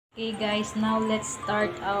Okay guys, now let's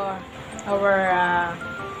start our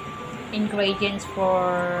ingredients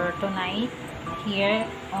for tonight here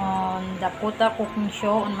on the Puta cooking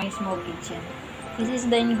show on my small kitchen. This is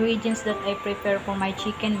the ingredients that I prepare for my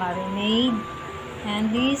chicken marinade,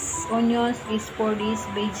 and these onions is for this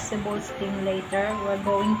vegetable steam later. We're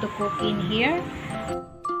going to cook in here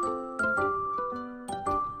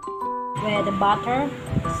with the butter.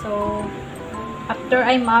 So after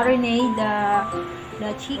I marinate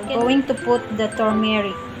the chicken, we're going to put the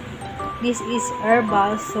turmeric. This is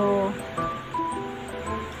herbal, so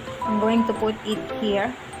I'm going to put it here.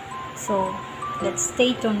 So let's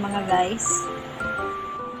stay tuned mga guys.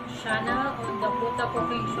 Channel on the Puta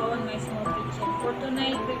cooking show on my small kitchen. For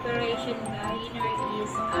tonight preparation, dinner is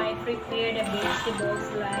I prepared the vegetable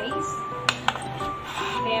slice,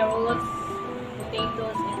 carrots,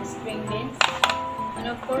 potatoes, and string beans, and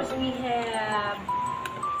of course we have.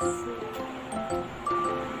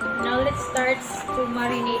 Now let's start to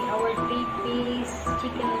marinate our 3-piece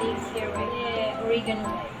chicken legs here with the oregano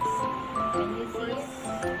legs. And this is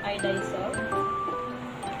iodized salt,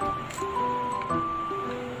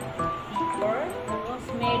 pepper,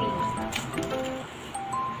 rosemary,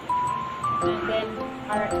 and then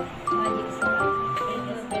our magic sarap, a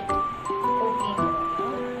little bit cooking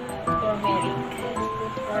turmeric. Let's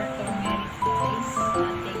put our turmeric guys.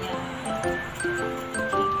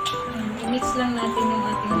 I-mix lang natin yung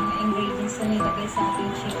ating mga ingredients na nilagay sa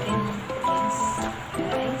ating chicken wings,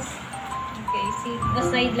 guys. Okay, see,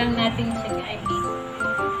 aside lang natin siya guys.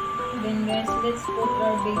 Then guys, let's put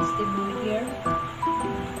our vegetable here.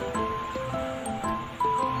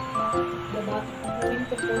 The bottom, going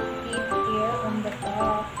to put it here on the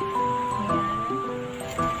top.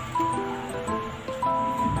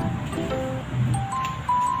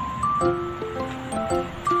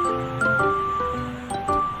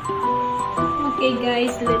 Okay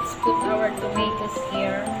guys, let's put our tomatoes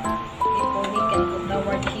here before we can put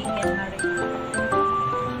our chicken marinade.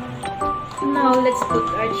 Now let's put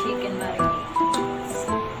our chicken marinade.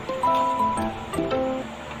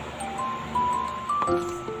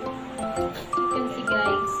 You can see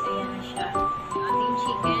guys, ayan na siya, yung ating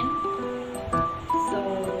chicken. So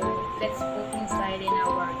let's put inside in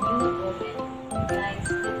our new oven. Guys,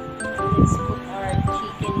 let's put our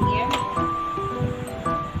chicken here.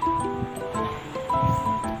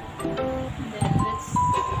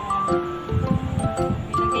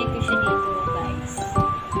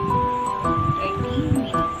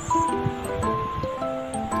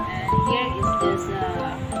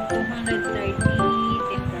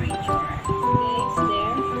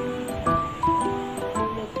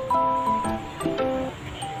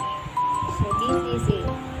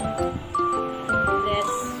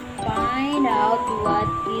 What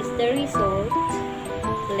is the result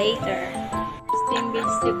later. Steamed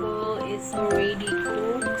vegetable is already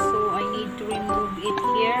cooked, so I need to remove it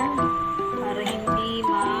here para hindi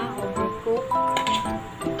ma-overcook.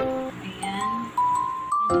 Ayan.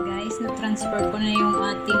 And guys, na-transfer ko na yung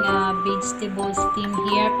ating vegetable steam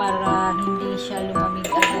here para hindi siya lumamig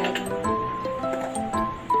agad.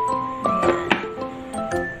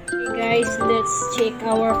 Guys, let's check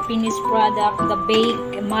our finished product, the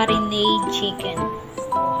baked marinade chicken.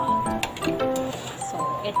 So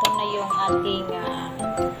ito na yung ating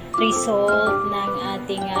result ng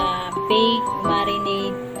ating baked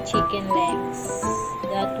marinade chicken legs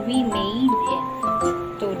that we made it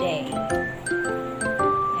today.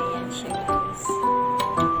 Ayan siya guys.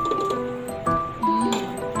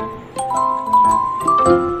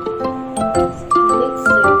 Looks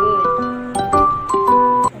so good.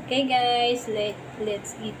 Okay guys,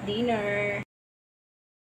 let's eat dinner.